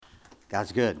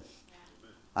God's good.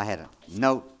 I had a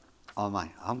note on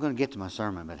I'm going to get to my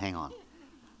sermon, but hang on.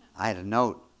 I had a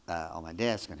note on my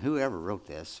desk, and whoever wrote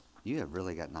this, you have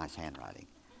really got nice handwriting.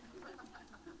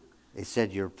 It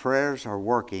said, your prayers are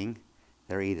working.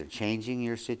 They're either changing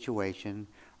your situation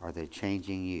or they're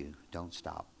changing you. Don't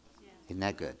stop. Yeah. Isn't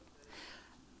that good?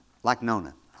 Like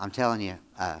Nona, I'm telling you,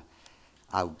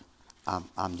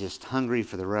 I'm just hungry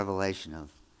for the revelation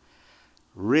of,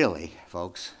 really,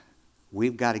 folks,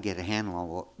 we've got to get a handle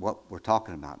on what we're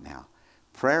talking about now.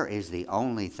 Prayer is the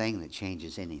only thing that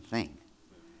changes anything.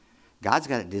 God's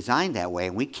got it designed that way,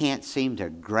 and we can't seem to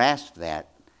grasp that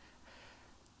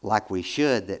like we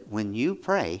should, that when you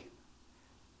pray,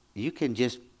 you can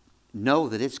just know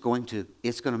that it's going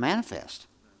to manifest.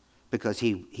 Because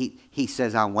he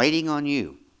says, I'm waiting on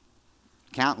you.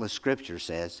 Countless scripture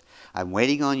says, I'm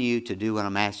waiting on you to do what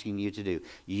I'm asking you to do.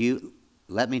 You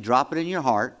let me drop it in your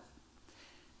heart.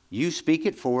 You speak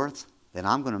it forth, then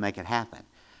I'm going to make it happen.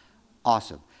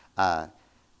 Awesome.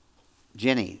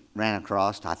 Jenny ran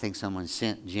across, I think someone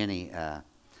sent Jenny a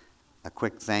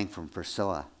quick thing from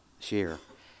Priscilla Shear.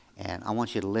 And I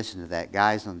want you to listen to that,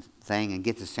 guys, on the thing, and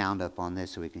get the sound up on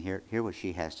this so we can hear what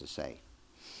she has to say.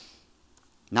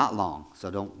 Not long,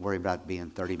 so don't worry about being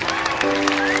 30 minutes.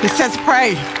 It says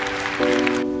pray.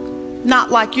 Not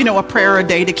like, a prayer a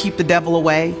day to keep the devil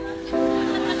away.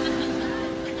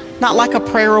 Not like a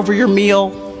prayer over your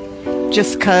meal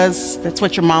just because that's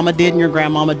what your mama did and your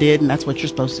grandmama did and that's what you're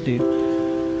supposed to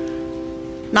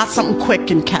do. Not something quick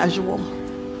and casual.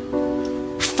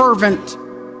 Fervent,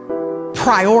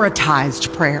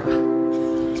 prioritized prayer.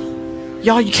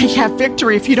 Y'all, you can't have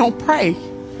victory if you don't pray.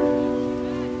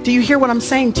 Do you hear what I'm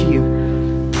saying to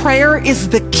you? Prayer is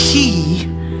the key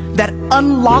that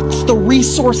unlocks the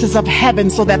resources of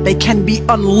heaven so that they can be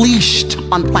unleashed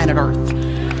on planet Earth.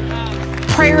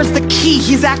 Prayer is the key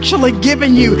He's actually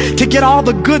given you to get all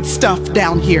the good stuff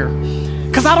down here.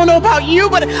 Because I don't know about you,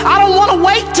 but I don't want to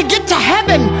wait to get to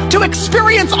heaven to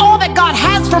experience all that God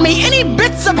has for me. Any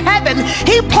bits of heaven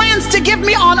He plans to give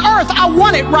me on earth, I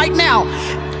want it right now.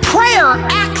 Prayer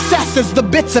accesses the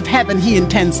bits of heaven He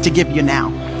intends to give you now.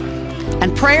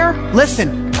 And prayer,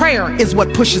 listen, prayer is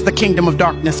what pushes the kingdom of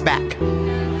darkness back.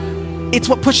 It's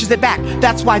what pushes it back.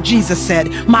 That's why Jesus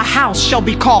said, my house shall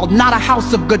be called not a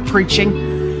house of good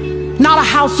preaching, not a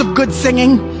house of good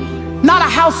singing, not a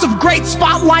house of great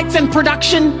spotlights and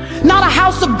production, not a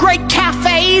house of great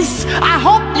cafes. I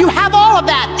hope you have all of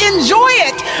that. Enjoy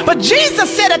it. But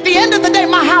Jesus said at the end of the day,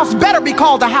 my house better be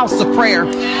called a house of prayer.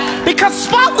 Because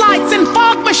spotlights and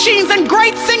fog machines and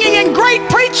great singing and great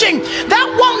preaching, that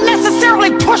won't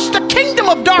necessarily push the kingdom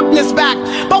of darkness back.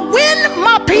 But when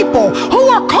my people who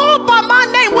are called by my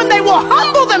name, when they will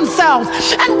humble themselves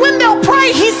and when they'll pray,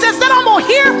 He says that I'm going to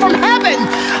hear from heaven.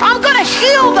 I'm going to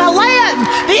heal the land.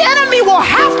 The enemy will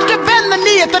have to bend the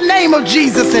knee at the name of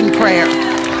Jesus in prayer.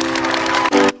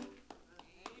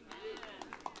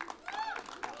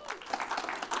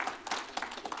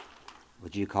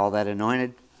 Would you call that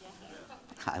anointed?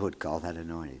 I would call that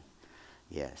anointed.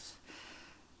 Yes.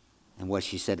 And what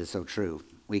she said is so true.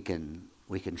 We can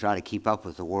try to keep up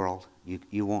with the world.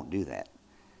 You won't do that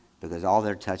because all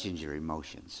they're touching is your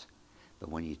emotions. But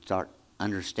when you start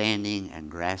understanding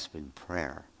and grasping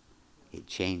prayer, it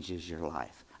changes your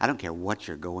life. I don't care what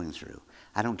you're going through.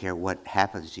 I don't care what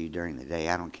happens to you during the day.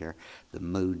 I don't care the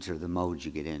moods or the modes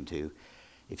you get into.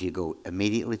 If you go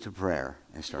immediately to prayer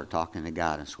and start talking to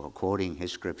God and start quoting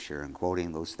His scripture and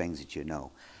quoting those things that you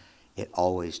know, it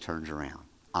always turns around.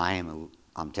 I'm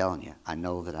telling you, I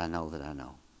know that I know that I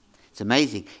know. It's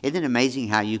amazing. Isn't it amazing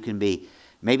how you can be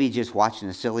maybe just watching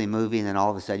a silly movie and then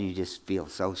all of a sudden you just feel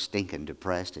so stinking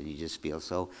depressed and you just feel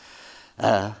so...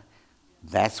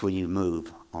 that's when you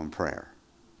move on prayer.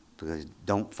 Because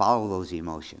don't follow those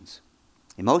emotions.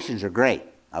 Emotions are great.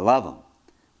 I love them.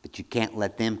 But you can't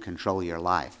let them control your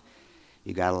life.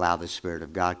 You got to allow the Spirit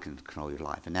of God to control your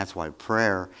life. And that's why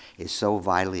prayer is so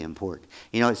vitally important.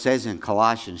 It says in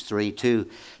Colossians 3:2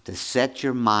 to set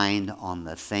your mind on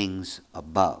the things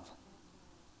above.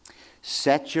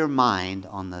 Set your mind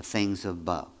on the things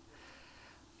above.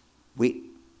 We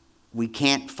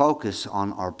can't focus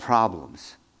on our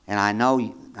problems. And I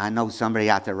know somebody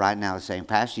out there right now is saying,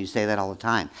 Pastor, you say that all the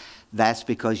time. That's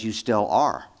because you still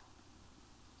are.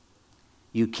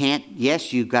 You can't,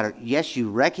 you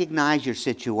recognize your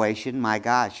situation. My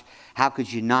gosh, how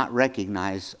could you not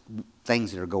recognize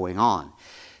things that are going on?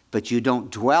 But you don't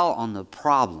dwell on the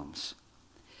problems.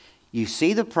 You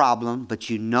see the problem, but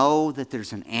you know that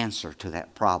there's an answer to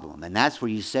that problem. And that's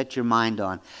where you set your mind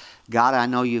on, God, I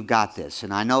know you've got this.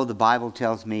 And I know the Bible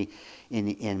tells me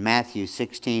in Matthew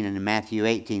 16 and in Matthew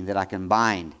 18 that I can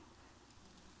bind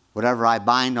Whatever I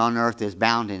bind on earth is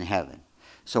bound in heaven.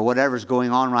 So whatever's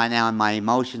going on right now in my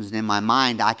emotions and in my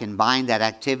mind, I can bind that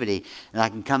activity and I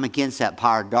can come against that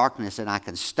power of darkness and I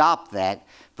can stop that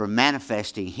from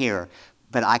manifesting here.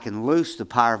 But I can loose the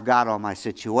power of God on my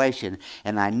situation,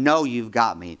 and I know you've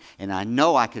got me, and I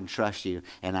know I can trust you,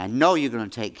 and I know you're going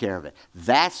to take care of it.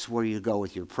 That's where you go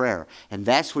with your prayer, and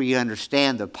that's where you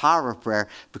understand the power of prayer,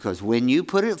 because when you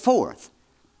put it forth,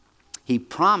 He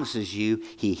promises you,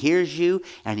 He hears you,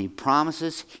 and He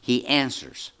promises He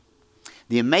answers.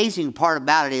 The amazing part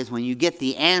about it is when you get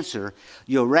the answer,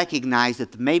 you'll recognize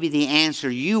that maybe the answer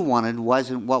you wanted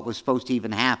wasn't what was supposed to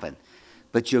even happen.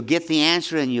 But you'll get the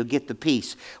answer and you'll get the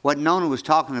peace. What Nona was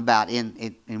talking about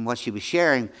in what she was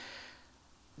sharing,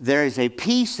 there is a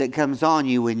peace that comes on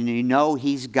you when you know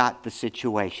He's got the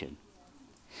situation.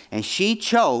 And she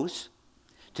chose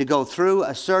to go through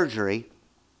a surgery,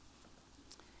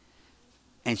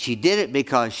 and she did it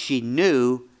because she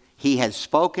knew He had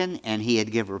spoken and He had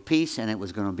given her peace and it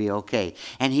was going to be okay.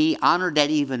 And He honored that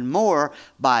even more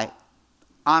by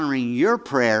honoring your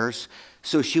prayers,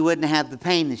 so she wouldn't have the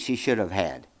pain that she should have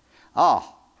had.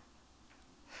 Oh,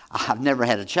 I've never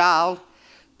had a child,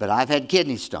 but I've had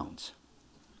kidney stones.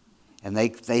 And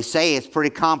they say it's pretty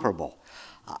comparable.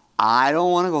 I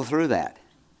don't want to go through that.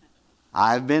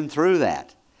 I've been through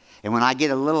that. And when I get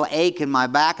a little ache in my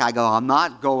back, I go, I'm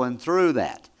not going through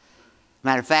that.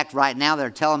 Matter of fact, right now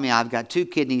they're telling me I've got 2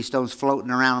 kidney stones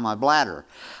floating around in my bladder.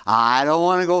 I don't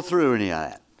want to go through any of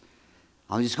that.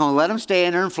 I'm just going to let them stay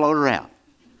in there and float around.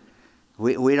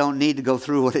 We don't need to go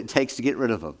through what it takes to get rid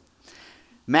of them.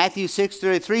 Matthew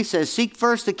 6:33 says, seek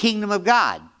first the kingdom of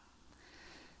God.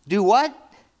 Do what?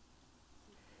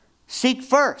 Seek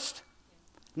first.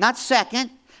 Not second.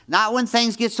 Not when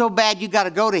things get so bad you got to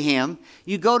go to Him.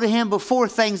 You go to Him before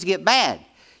things get bad.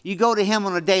 You go to Him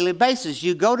on a daily basis.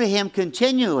 You go to Him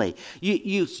continually.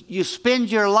 You spend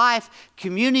your life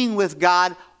communing with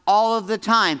God all of the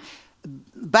time.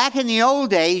 Back in the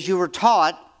old days, you were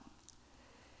taught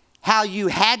how you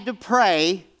had to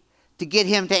pray to get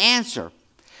Him to answer.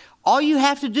 All you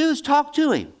have to do is talk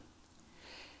to Him.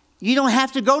 You don't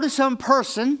have to go to some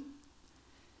person.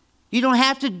 You don't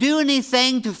have to do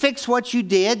anything to fix what you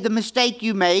did, the mistake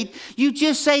you made. You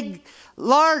just say,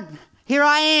 Lord, here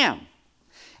I am.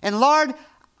 And Lord,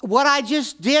 what I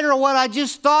just did or what I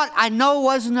just thought, I know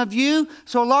wasn't of you.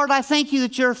 So Lord, I thank you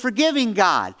that you're a forgiving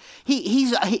God.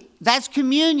 That's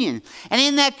communion. And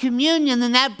in that communion,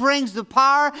 then that brings the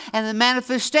power and the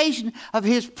manifestation of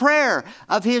His prayer,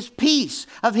 of His peace,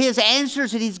 of His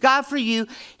answers that He's got for you.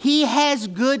 He has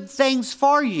good things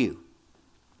for you.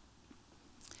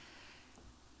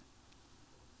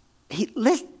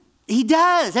 He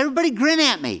does. Everybody grin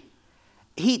at me.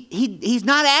 He's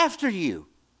not after you.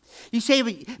 You say,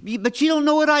 but you don't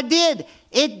know what I did.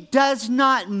 It does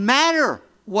not matter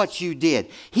what you did.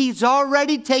 He's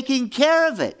already taken care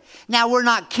of it. Now, we're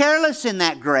not careless in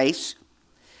that grace.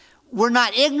 We're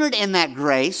not ignorant in that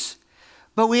grace.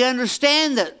 But we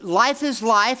understand that life is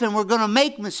life and we're going to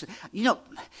make mistakes. You know,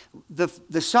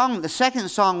 the second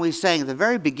song we sang at the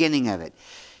very beginning of it,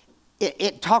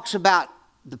 it talks about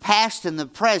the past and the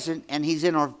present, and he's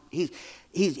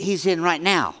in right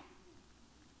now.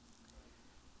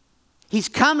 He's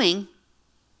coming,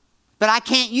 but I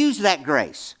can't use that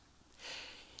grace.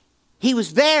 He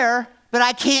was there, but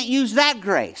I can't use that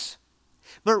grace.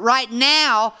 But right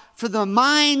now, for the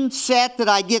mindset that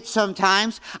I get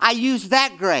sometimes, I use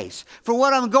that grace. For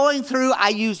what I'm going through, I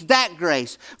use that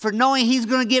grace. For knowing He's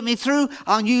going to get me through,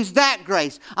 I'll use that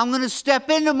grace. I'm going to step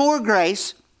into more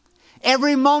grace.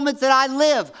 Every moment that I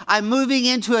live, I'm moving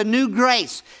into a new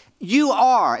grace. You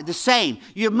are the same.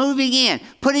 You're moving in,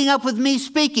 putting up with me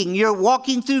speaking. You're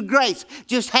walking through grace.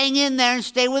 Just hang in there and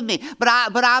stay with me. But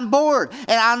I'm bored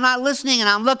and I'm not listening and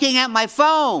I'm looking at my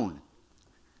phone.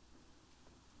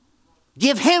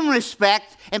 Give Him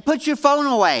respect and put your phone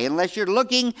away unless you're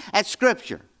looking at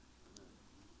Scripture.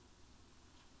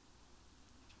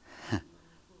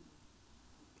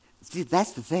 See,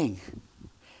 that's the thing.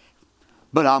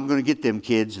 But I'm going to get them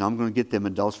kids and I'm going to get them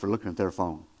adults for looking at their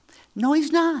phone. No,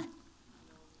 He's not.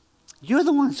 You're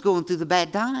the one that's going through the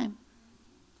bad time.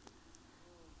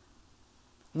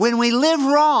 When we live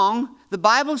wrong, the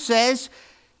Bible says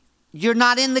you're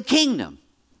not in the kingdom.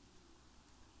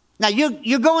 Now,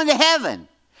 you're going to heaven.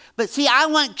 But see, I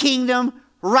want kingdom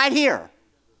right here.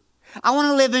 I want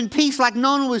to live in peace like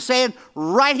Nona was saying,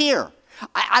 right here.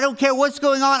 I don't care what's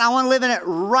going on. I want to live in it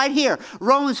right here.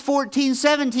 Romans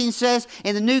 14:17 says,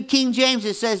 in the New King James,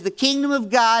 it says, the kingdom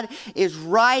of God is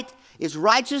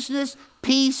righteousness,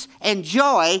 peace, and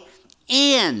joy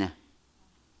in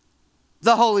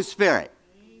the Holy Spirit.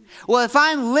 Well, if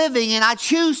I'm living and I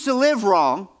choose to live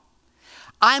wrong,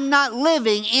 I'm not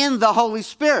living in the Holy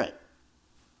Spirit.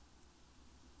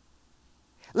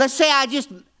 Let's say I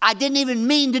didn't even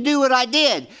mean to do what I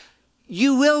did.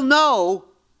 You will know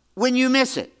when you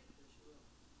miss it.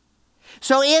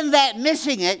 So in that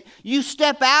missing it, you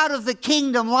step out of the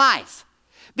kingdom life.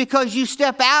 Because you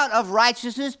step out of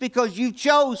righteousness because you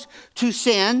chose to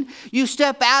sin. You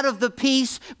step out of the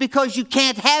peace because you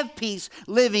can't have peace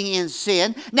living in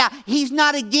sin. Now, He's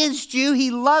not against you.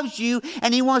 He loves you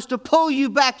and He wants to pull you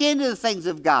back into the things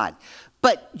of God.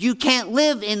 But you can't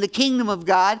live in the kingdom of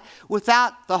God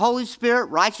without the Holy Spirit,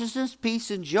 righteousness, peace,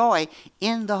 and joy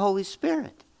in the Holy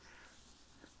Spirit.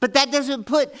 But that doesn't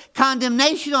put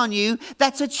condemnation on you.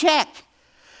 That's a check.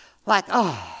 Like,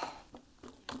 oh.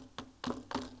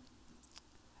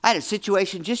 I had a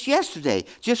situation just yesterday.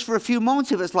 Just for a few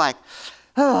moments, it was like,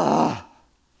 oh.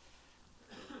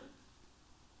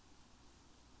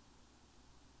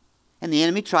 And the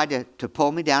enemy tried to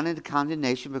pull me down into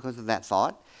condemnation because of that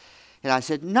thought. And I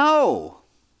said, no.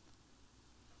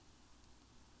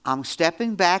 I'm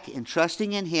stepping back and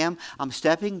trusting in Him. I'm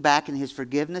stepping back in His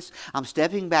forgiveness. I'm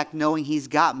stepping back knowing He's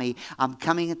got me. I'm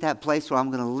coming at that place where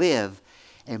I'm going to live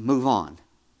and move on.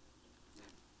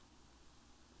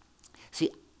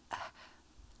 See,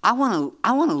 I want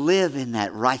to live in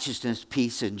that righteousness,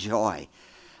 peace, and joy.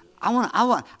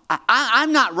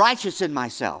 I'm not righteous in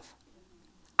myself.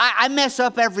 I mess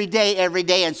up every day,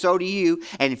 and so do you.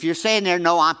 And if you're saying there,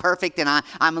 no, I'm perfect, and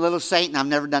I'm a little saint, and I've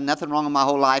never done nothing wrong in my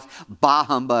whole life, bah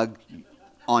humbug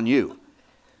on you.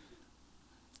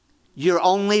 You're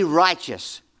only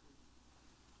righteous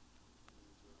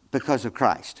because of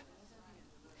Christ.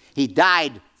 He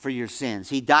died for your sins.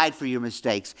 He died for your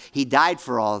mistakes. He died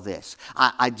for all this.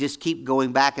 I just keep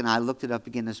going back, and I looked it up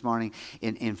again this morning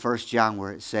in 1 John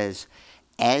where it says,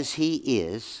 as He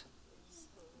is,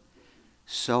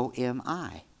 so am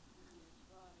I.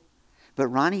 But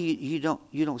Ronnie, you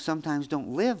don't sometimes don't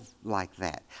live like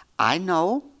that. I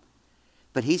know,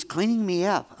 but He's cleaning me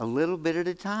up a little bit at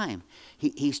a time.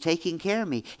 He's taking care of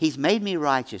me. He's made me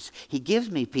righteous. He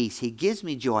gives me peace. He gives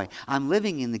me joy. I'm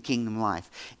living in the kingdom life.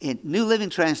 In New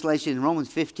Living Translation in Romans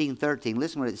 15:13,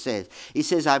 listen what it says. He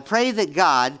says, I pray that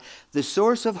God, the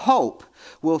source of hope,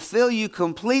 will fill you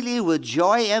completely with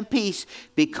joy and peace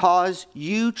because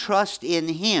you trust in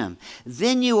Him.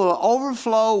 Then you will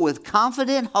overflow with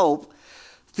confident hope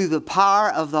through the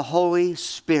power of the Holy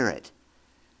Spirit.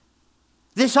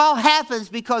 This all happens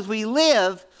because we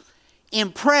live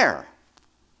in prayer.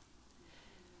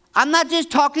 I'm not just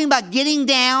talking about getting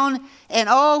down and,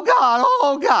 oh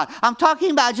God. I'm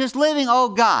talking about just living, oh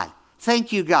God.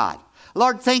 Thank you, God.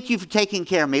 Lord, thank you for taking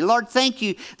care of me. Lord, thank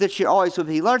you that you're always with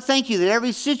me. Lord, thank you that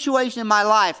every situation in my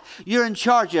life you're in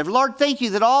charge of. Lord, thank you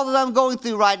that all that I'm going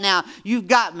through right now, you've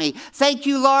got me. Thank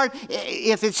you, Lord,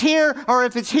 if it's here or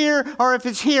if it's here or if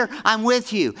it's here, I'm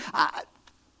with you.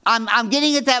 I'm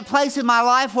getting at that place in my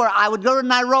life where I would go to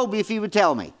Nairobi if He would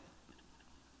tell me.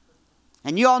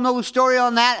 And you all know the story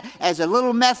on that. As a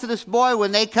little Methodist boy,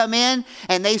 when they come in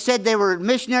and they said they were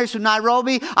missionaries from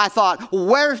Nairobi, I thought,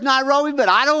 where's Nairobi? But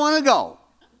I don't want to go.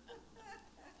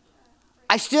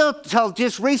 I still, till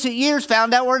just recent years,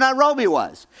 found out where Nairobi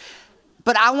was.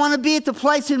 But I want to be at the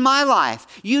place in my life.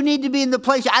 You need to be in the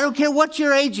place, I don't care what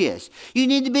your age is. You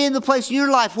need to be in the place in your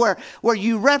life where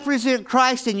you represent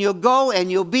Christ and you'll go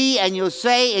and you'll be and you'll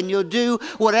say and you'll do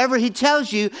whatever He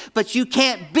tells you, but you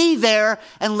can't be there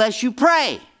unless you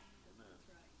pray.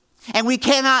 And we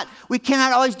cannot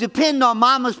always depend on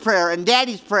mama's prayer and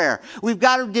daddy's prayer. We've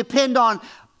got to depend on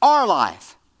our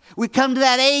life. We come to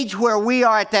that age where we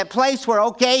are at that place where,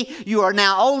 okay, you are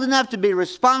now old enough to be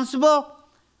responsible.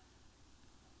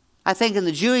 I think in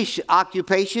the Jewish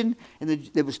occupation,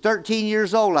 it was 13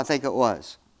 years old, I think it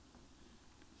was.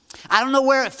 I don't know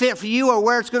where it fit for you or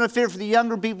where it's going to fit for the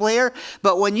younger people here,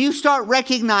 but when you start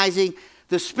recognizing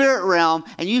the spirit realm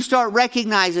and you start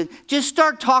recognizing, just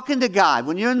start talking to God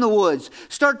when you're in the woods.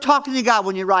 Start talking to God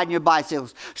when you're riding your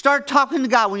bicycles. Start talking to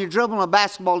God when you're dribbling a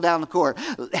basketball down the court.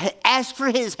 Ask for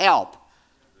His help.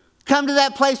 Come to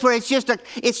that place where it's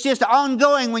just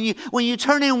ongoing when you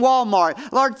turn in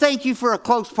Walmart. Lord, thank you for a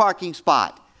close parking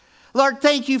spot. Lord,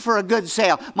 thank you for a good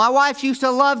sale. My wife used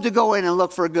to love to go in and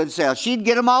look for a good sale. She'd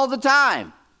get them all the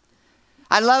time.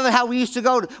 I love it how we used to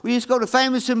go to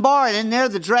Famous and Bar, and in there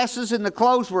the dresses and the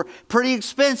clothes were pretty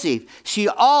expensive. She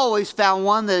always found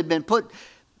one that had been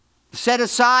set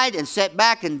aside and set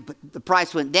back, and the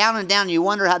price went down and down, and you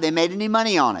wonder how they made any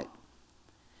money on it.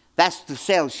 That's the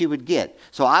sale she would get.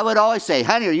 So I would always say,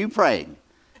 honey, are you praying?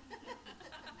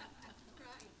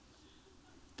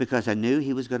 because I knew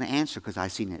he was going to answer, because I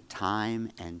seen it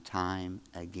time and time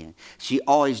again. She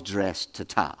always dressed to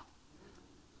tie.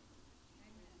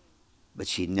 But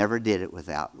she never did it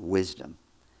without wisdom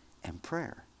and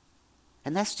prayer.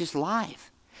 And that's just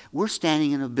life. We're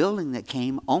standing in a building that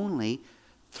came only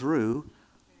through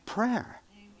prayer.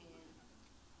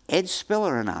 Ed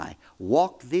Spiller and I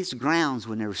walked these grounds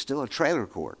when there was still a trailer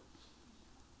court.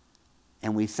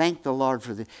 And we thank the Lord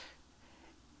for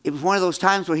it was one of those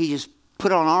times where he just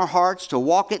put on our hearts to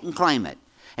walk it and claim it.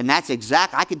 And that's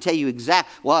I can tell you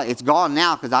well, it's gone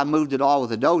now because I moved it all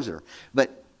with a dozer.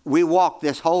 But we walked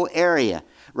this whole area.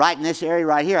 Right in this area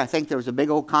right here, I think there was a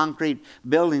big old concrete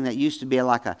building that used to be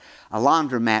like a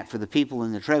laundromat for the people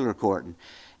in the trailer court.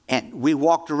 And we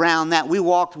walked around that. We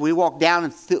walked down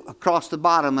and across the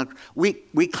bottom.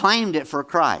 We claimed it for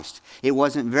Christ. It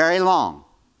wasn't very long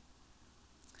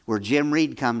where Jim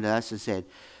Reed come to us and said,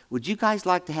 would you guys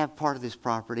like to have part of this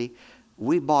property?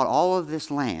 We bought all of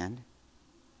this land.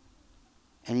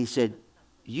 And he said,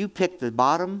 you pick the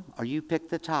bottom or you pick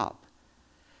the top.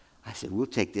 I said, we'll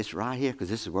take this right here because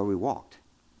this is where we walked.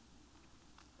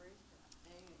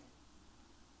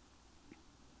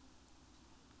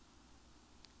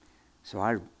 So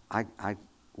I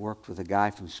worked with a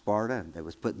guy from Sparta that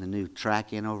was putting the new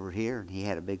track in over here, and he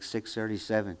had a big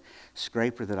 637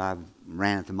 scraper that I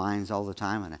ran at the mines all the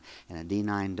time, and a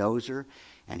D9 dozer,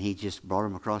 and he just brought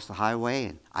them across the highway,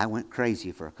 and I went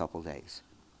crazy for a couple days.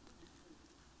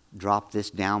 Dropped this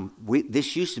down.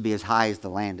 This used to be as high as the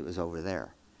land that was over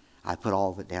there. I put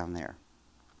all of it down there.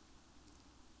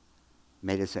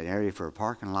 Made us an area for a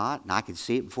parking lot, and I could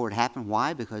see it before it happened.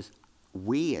 Why? Because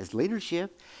we as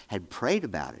leadership had prayed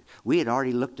about it. We had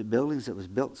already looked at buildings that was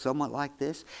built somewhat like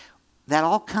this. That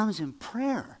all comes in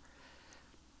prayer.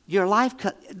 Well, I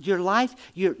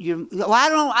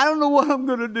don't know what I'm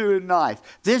going to do in life.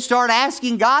 Then start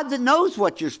asking God that knows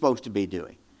what you're supposed to be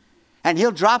doing. And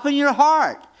He'll drop in your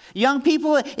heart. Young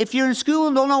people, if you're in school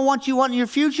and don't know what you want in your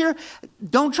future,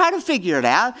 don't try to figure it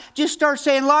out. Just start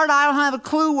saying, Lord, I don't have a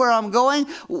clue where I'm going.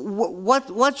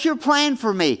 What's your plan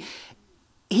for me?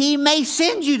 He may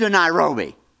send you to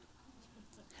Nairobi.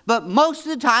 But most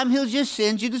of the time, He'll just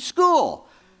send you to school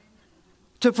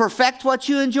to perfect what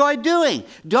you enjoy doing.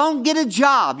 Don't get a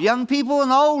job. Young people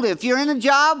and old, if you're in a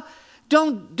job,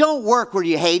 don't work where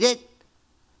you hate it.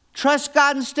 Trust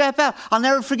God and step out. I'll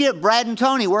never forget Brad and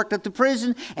Tony worked at the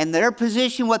prison, and their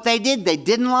position, what they did, they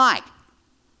didn't like.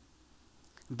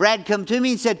 Brad come to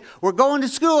me and said, we're going to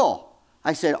school.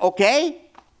 I said, okay.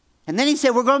 And then he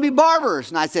said, we're going to be barbers.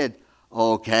 And I said,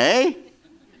 okay.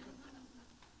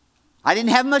 I didn't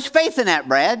have much faith in that,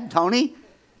 Brad, Tony.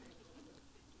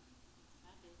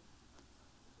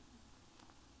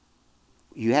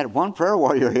 You had one prayer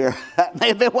warrior here. That may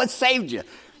have been what saved you.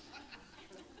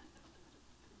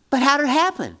 But how did it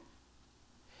happen?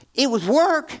 It was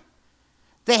work.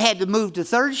 They had to move to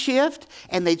third shift,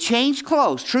 and they changed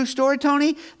clothes. True story,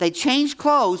 Tony? They changed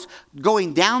clothes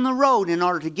going down the road in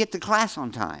order to get to class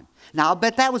on time. Now, I'll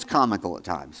bet that was comical at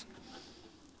times.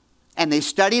 And they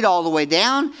studied all the way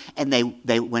down, and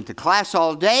they went to class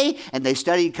all day, and they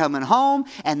studied coming home,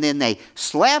 and then they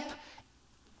slept,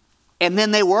 and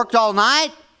then they worked all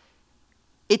night.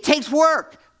 It takes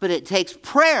work, but it takes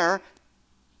prayer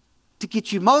to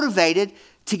get you motivated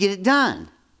to get it done.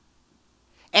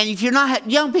 And if you're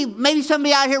not, young people, maybe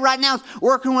somebody out here right now is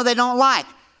working where they don't like.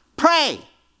 Pray.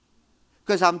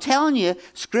 Because I'm telling you,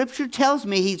 Scripture tells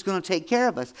me He's going to take care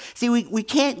of us. See, we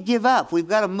can't give up. We've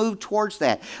got to move towards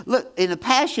that. Look, in the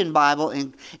Passion Bible,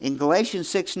 in Galatians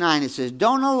 6:9, it says,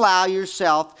 Don't allow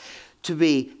yourself to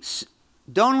be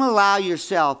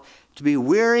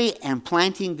weary and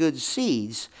planting good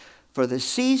seeds, for the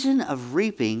season of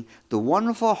reaping the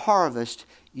wonderful harvest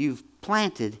you've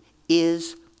planted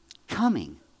is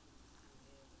coming.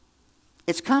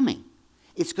 It's coming.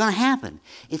 It's going to happen.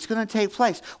 It's going to take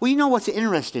place. Well, you know what's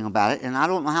interesting about it, and I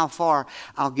don't know how far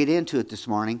I'll get into it this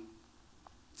morning.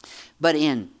 But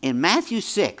in Matthew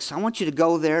 6, I want you to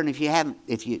go there, and if you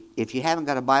haven't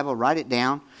got a Bible, write it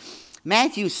down.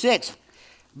 Matthew 6,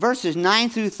 verses 9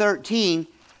 through 13,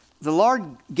 the Lord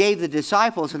gave the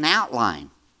disciples an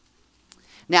outline.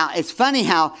 Now, it's funny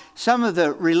how some of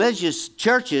the religious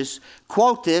churches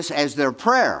quote this as their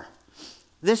prayer.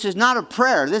 This is not a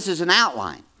prayer. This is an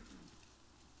outline.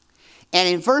 And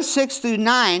in verse 6 through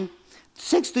 13,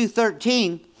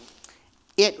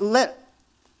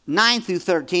 9 through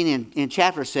 13 in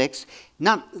chapter 6,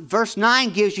 verse 9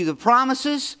 gives you the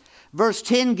promises. Verse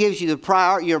 10 gives you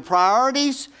your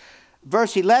priorities.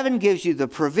 Verse 11 gives you the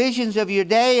provisions of your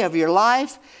day, of your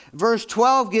life. Verse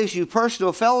 12 gives you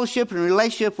personal fellowship and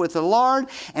relationship with the Lord.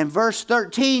 And verse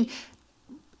 13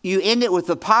 you end it with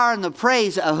the power and the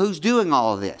praise of who's doing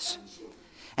all of this.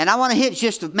 And I want to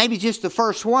hit maybe just the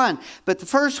first one. But the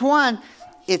first one,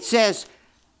 it says,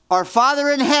 our Father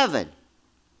in heaven.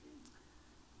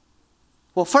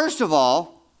 Well, first of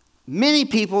all, many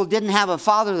people didn't have a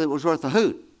father that was worth a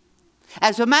hoot.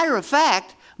 As a matter of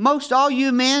fact, most all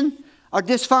you men are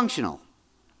dysfunctional.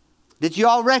 Did you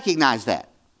all recognize that?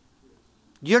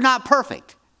 You're not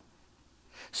perfect.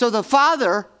 So the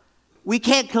Father, we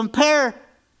can't compare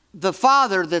the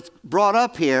Father that's brought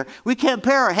up here. We can't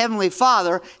compare our Heavenly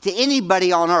Father to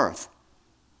anybody on earth.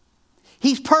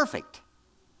 He's perfect.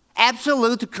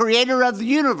 Absolute, the creator of the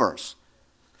universe.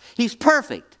 He's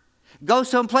perfect. Go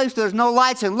someplace there's no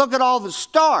lights and look at all the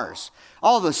stars,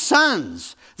 all the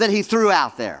suns that He threw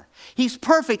out there. He's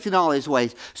perfect in all His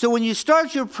ways. So when you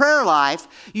start your prayer life,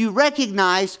 you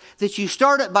recognize that you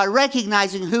start it by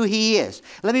recognizing who He is.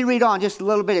 Let me read on just a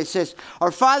little bit. It says,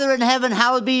 our Father in heaven,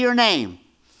 hallowed be your name.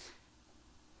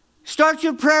 Start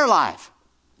your prayer life.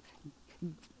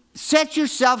 Set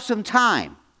yourself some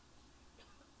time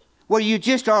where you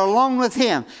just are alone with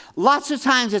Him. Lots of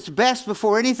times it's best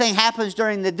before anything happens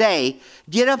during the day,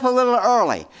 get up a little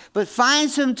early. But find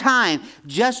some time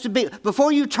just to be,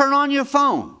 before you turn on your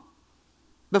phone,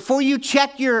 before you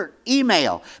check your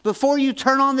email, before you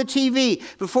turn on the TV,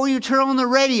 before you turn on the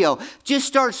radio, just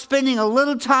start spending a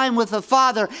little time with the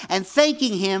Father and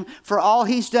thanking Him for all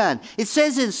He's done. It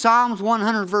says in Psalms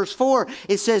 100 verse 4,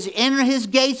 it says, enter His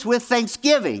gates with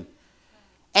thanksgiving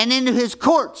and into His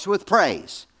courts with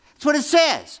praise. That's what it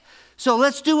says. So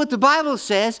let's do what the Bible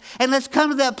says, and let's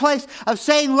come to that place of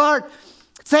saying, Lord,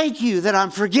 thank you that I'm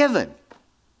forgiven.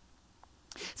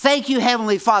 Thank you,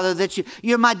 Heavenly Father, that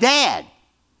you're my dad.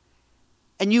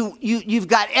 And you've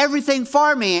got everything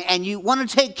for me, and you want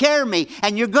to take care of me,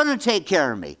 and you're going to take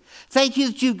care of me. Thank you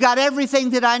that you've got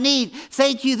everything that I need.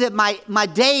 Thank you that my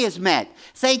day is met.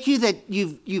 Thank you that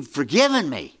you've forgiven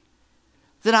me,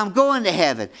 that I'm going to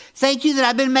heaven. Thank you that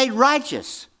I've been made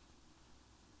righteous.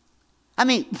 I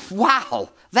mean, wow,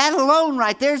 that alone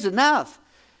right there is enough.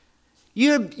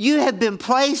 You have been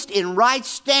placed in right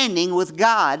standing with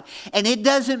God, and it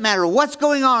doesn't matter what's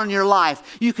going on in your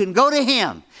life. You can go to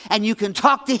Him, and you can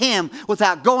talk to Him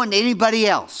without going to anybody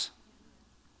else.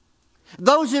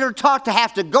 Those that are taught to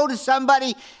have to go to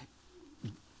somebody,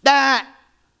 that's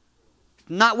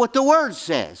not what the Word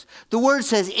says. The Word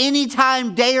says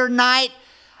anytime, day or night,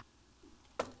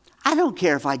 I don't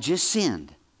care if I just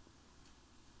sinned,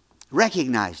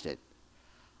 recognized it,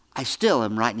 I still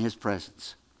am right in His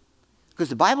presence. Because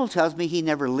the Bible tells me He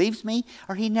never leaves me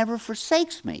or He never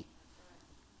forsakes me.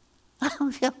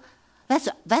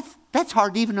 That's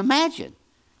hard to even imagine.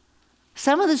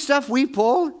 Some of the stuff we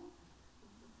pulled.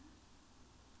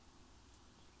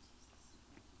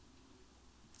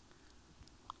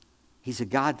 He's a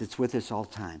God that's with us all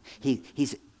the time.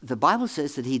 The Bible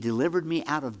says that He delivered me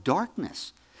out of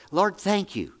darkness. Lord,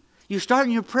 thank you. You're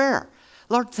starting your prayer.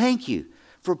 Lord, thank you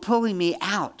for pulling me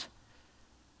out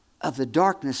of the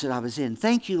darkness that I was in.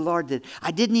 Thank you, Lord, that I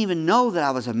didn't even know that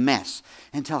I was a mess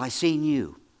until I seen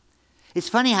you. It's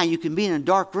funny how you can be in a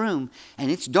dark room and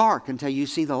it's dark until you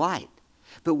see the light.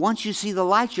 But once you see the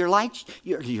light, your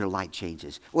light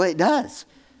changes. Well, it does.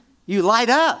 You light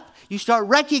up. You start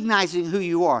recognizing who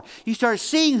you are. You start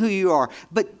seeing who you are.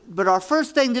 But our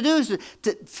first thing to do is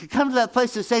to come to that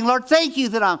place of saying, Lord, thank you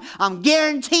that I'm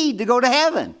guaranteed to go to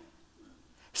heaven.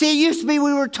 See, it used to be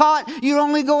we were taught you're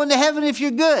only going to heaven if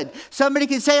you're good. Somebody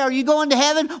could say, are you going to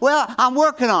heaven? Well, I'm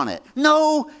working on it.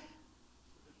 No.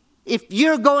 If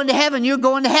you're going to heaven, you're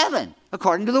going to heaven,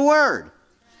 according to the Word.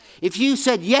 If you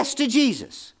said yes to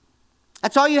Jesus,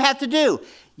 that's all you have to do.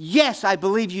 Yes, I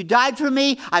believe you died for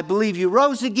me. I believe you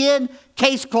rose again.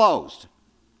 Case closed.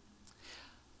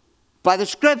 By the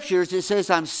Scriptures, it says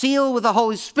I'm sealed with the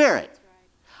Holy Spirit.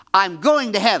 I'm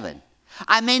going to heaven.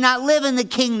 I may not live in the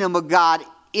kingdom of God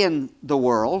in the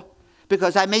world,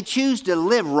 because I may choose to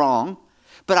live wrong,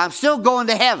 but I'm still going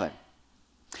to heaven.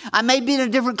 I may be in a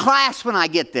different class when I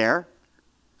get there,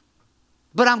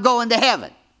 but I'm going to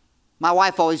heaven. My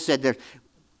wife always said there's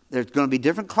going to be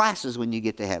different classes when you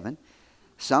get to heaven.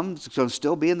 Some's going to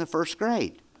still be in the first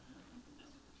grade.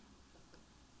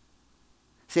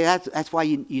 See, that's why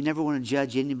you never want to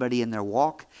judge anybody in their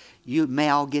walk. You may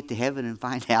all get to heaven and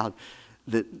find out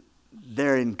that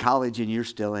they're in college and you're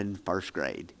still in first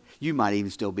grade. You might even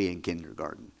still be in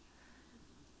kindergarten.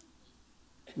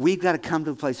 We've got to come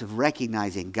to a place of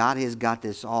recognizing God has got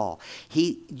this all.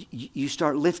 You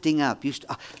start lifting up.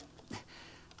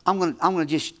 I'm going to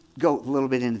just go a little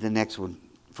bit into the next one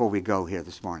before we go here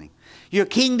this morning. Your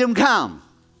kingdom come.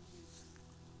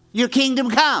 Your kingdom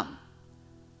come.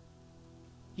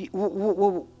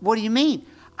 What do you mean?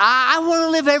 I want to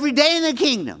live every day in the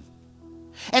kingdom.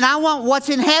 And I want what's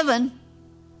in heaven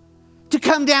to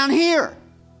come down here.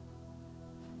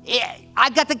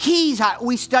 I got the keys.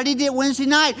 We studied it Wednesday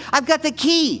night. I've got the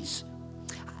keys.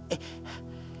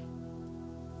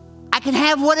 I can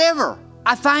have whatever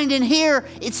I find in here.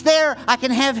 It's there. I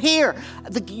can have here.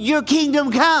 Your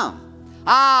kingdom come.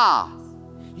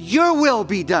 Your will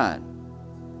be done.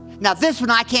 Now this one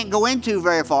I can't go into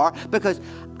very far because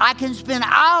I can spend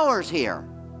hours here.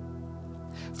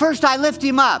 First, I lift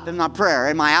him up in my prayer,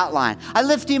 in my outline. I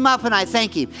lift him up and I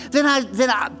thank him. Then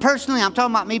I personally, I'm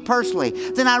talking about me personally.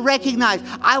 Then I recognize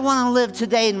I want to live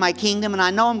today in my kingdom, and I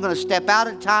know I'm going to step out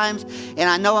at times, and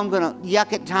I know I'm going to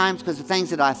yuck at times because of things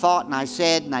that I thought and I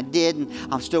said and I did, and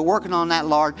I'm still working on that,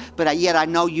 Lord. But yet I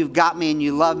know you've got me and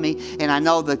you love me, and I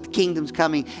know the kingdom's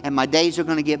coming and my days are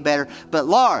going to get better. But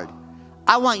Lord,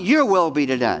 I want your will to be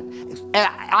done. And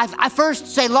I first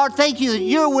say, Lord, thank you that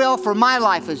your will for my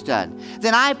life is done.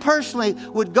 Then I personally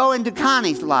would go into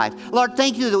Connie's life. Lord,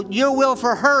 thank you that your will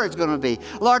for her is going to be.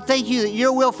 Lord, thank you that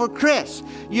your will for Chris,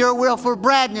 your will for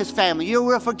Brad and his family, your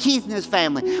will for Keith and his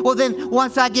family. Well, then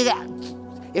once I get out,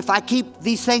 if I keep,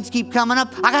 these things keep coming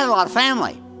up, I got a lot of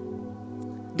family.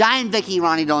 Diane, Vicky,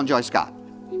 Ronnie, Dawn, Joy, Scott.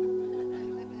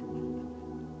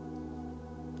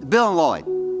 Bill and Lloyd.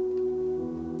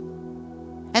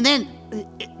 And then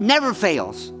it never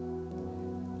fails.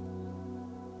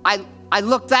 I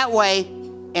look that way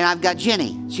and I've got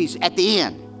Jenny. She's at the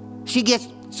end. She gets,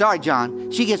 sorry John,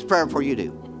 she gets prayer before you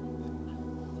do.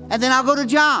 And then I'll go to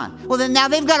John. Well then now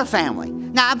they've got a family.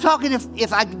 Now I'm talking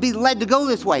if I could be led to go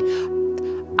this way.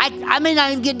 I may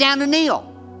not even get down to Neil.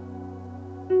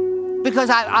 Because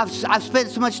I've spent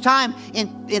so much time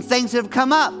in things that have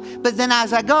come up. But then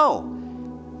as I go,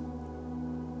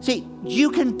 see,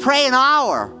 you can pray an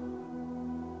hour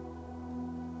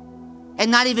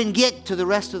and not even get to the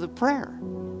rest of the prayer.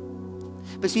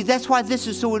 But see, that's why this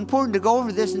is so important to go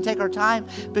over this and take our time,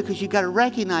 because you got to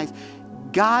recognize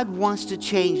God wants to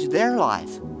change their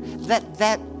life.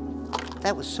 That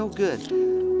was so good.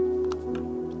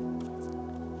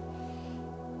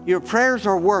 Your prayers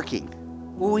are working.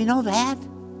 Well, we know that.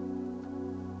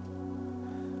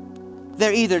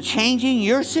 They're either changing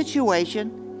your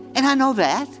situation, and I know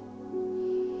that,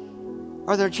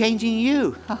 or they're changing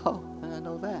you. Oh, I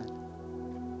know that.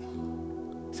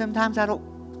 Sometimes I don't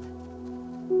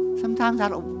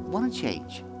want to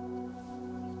change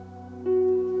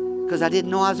because I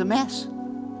didn't know I was a mess.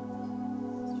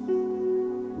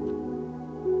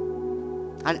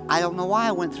 I don't know why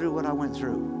I went through what I went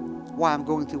through, why I'm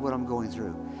going through what I'm going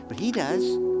through, but He does.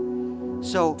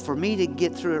 So for me to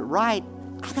get through it right,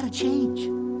 I got to change.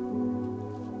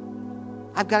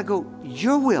 I've got to go,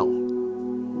 your will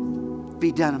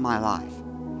be done in my life.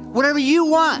 Whatever you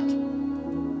want.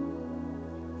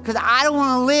 Because I don't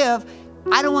want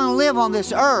to live on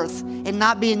this earth and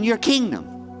not be in your kingdom.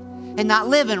 And not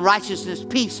live in righteousness,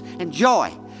 peace, and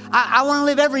joy. I want to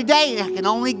live every day, and I can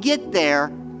only get there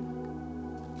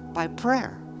by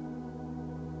prayer.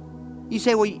 You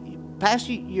say, well,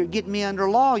 Pastor, you're getting me under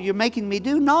law. You're making me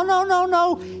do.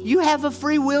 No. You have a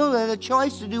free will and a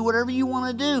choice to do whatever you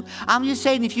want to do. I'm just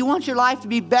saying, if you want your life to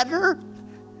be better,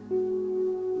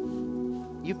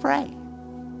 you pray.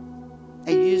 And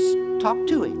you just talk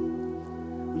to Him.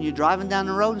 When you're driving down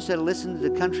the road, instead of listening to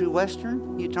the country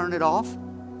western, you turn it off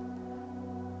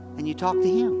and you talk to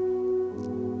Him.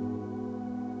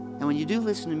 And when you do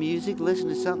listen to music, listen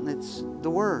to something that's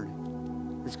the Word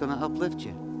that's going to uplift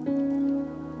you.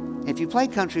 If you play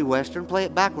country western, play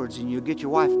it backwards and you'll get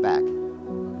your wife back.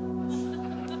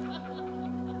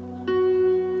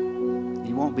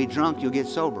 You won't be drunk, you'll get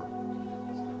sober.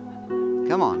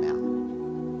 Come on now.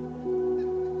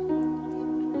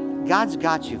 God's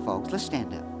got you, folks. Let's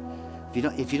stand up.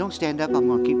 If you don't stand up, I'm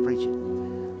going to keep preaching.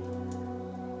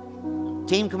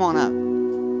 Team, come on up.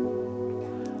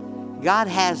 God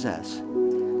has us.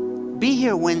 Be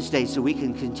here Wednesday so we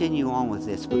can continue on with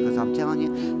this, because I'm telling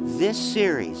you, this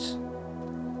series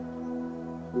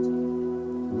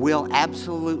will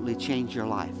absolutely change your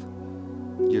life,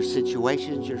 your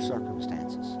situations, your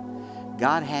circumstances.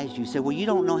 God has you. Say, well, you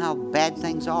don't know how bad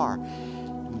things are.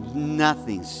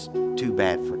 Nothing's too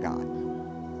bad for God.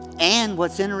 And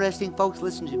what's interesting, folks,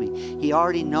 listen to me. He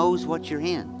already knows what you're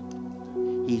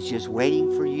in. He's just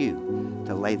waiting for you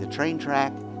to lay the train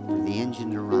track for the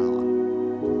engine to run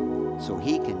on, so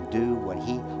He can do what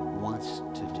He wants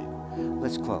to do.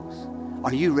 Let's close.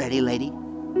 Are you ready, lady?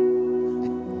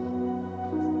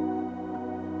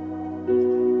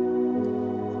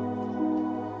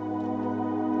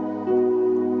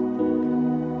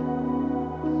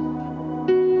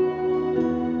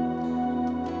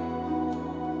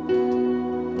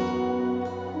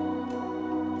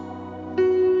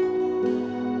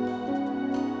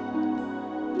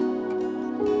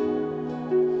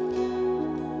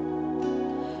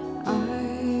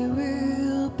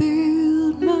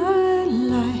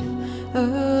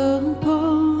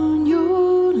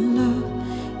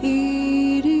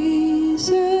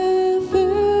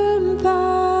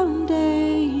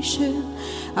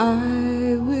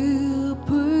 I will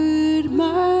put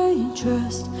my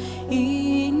trust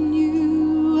in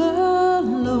you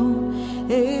alone,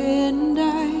 and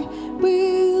I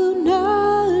will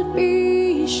not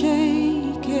be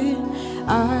shaken.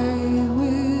 I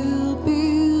will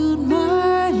build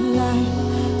my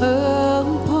life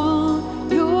upon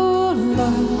your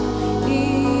love.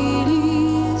 It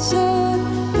is a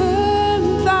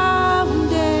firm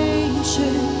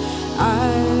foundation. I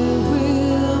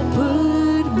will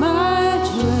put my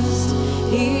trust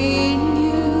in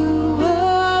you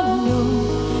alone,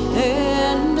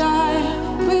 and I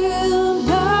will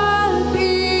not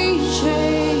be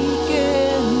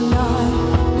shaken. I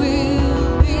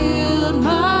will build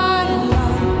my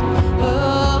life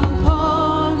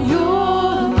upon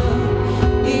your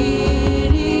love.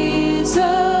 It is a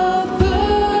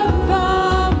firm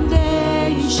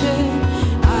foundation.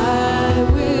 I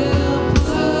will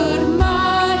put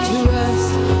my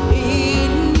trust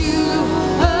in you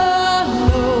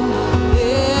alone,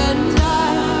 and I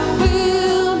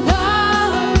will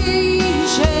not be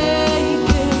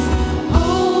shaken.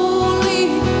 Holy,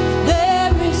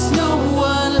 there is no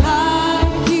one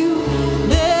like you.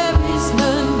 There is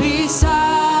none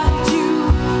beside you.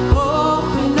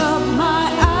 Open up my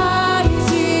eyes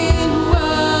in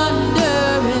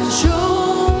wonder and show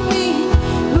me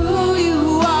who you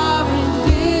are, and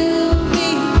fill me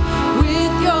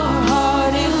with your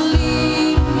heart and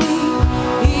lead me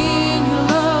in your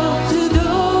love to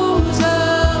those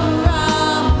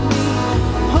around me.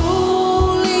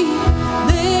 Holy,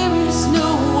 there is no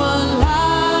one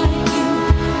like you.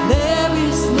 There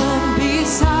is none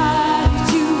beside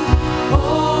you.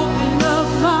 Open up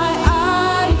my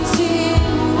eyes in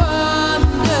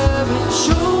wonder and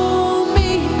show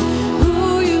me who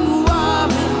you are,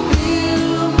 and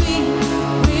fill me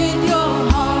with your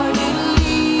heart and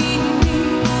lead me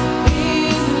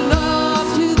in love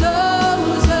to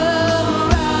those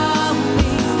around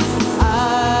me. I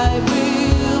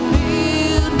will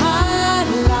build my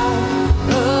life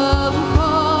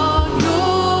upon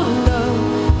your love.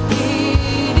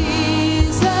 It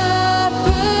is a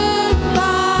firm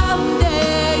foundation.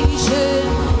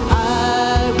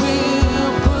 I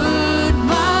will put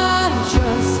my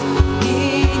trust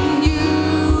in you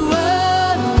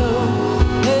alone,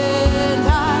 and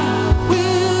I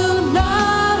will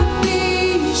not be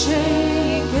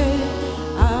shaken.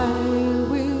 I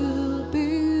will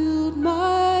build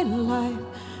my life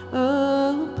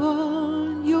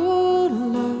upon your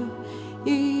love.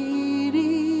 It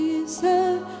is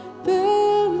a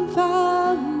firm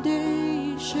foundation.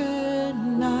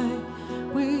 I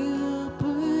will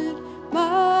put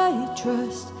my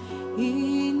trust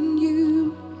in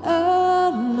you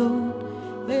alone,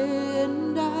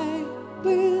 and I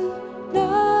will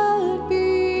not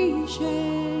be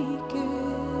shaken.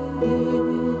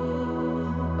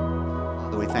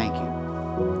 Father, we thank you.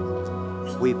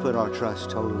 We put our trust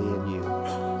totally in you.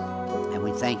 And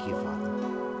we thank you, Father.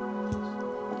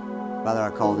 Father,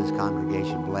 I call this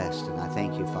congregation blessed, and I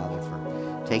thank you, Father, for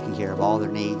taking care of all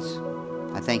their needs.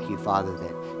 I thank you, Father,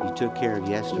 that you took care of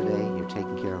yesterday, you're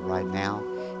taking care of right now,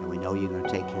 and we know you're going to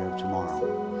take care of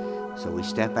tomorrow. So we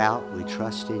step out, we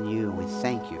trust in you, and we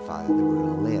thank you, Father, that we're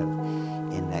going to live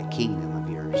in that kingdom of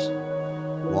yours.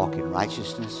 Walk in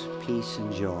righteousness, peace,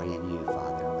 and joy in you,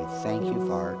 Father. And we thank you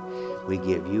for it. We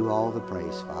give you all the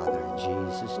praise, Father, in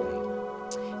Jesus'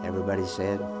 name. Everybody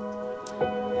said,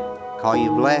 call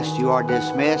you blessed. You are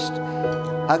dismissed.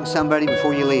 Hug somebody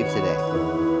before you leave today.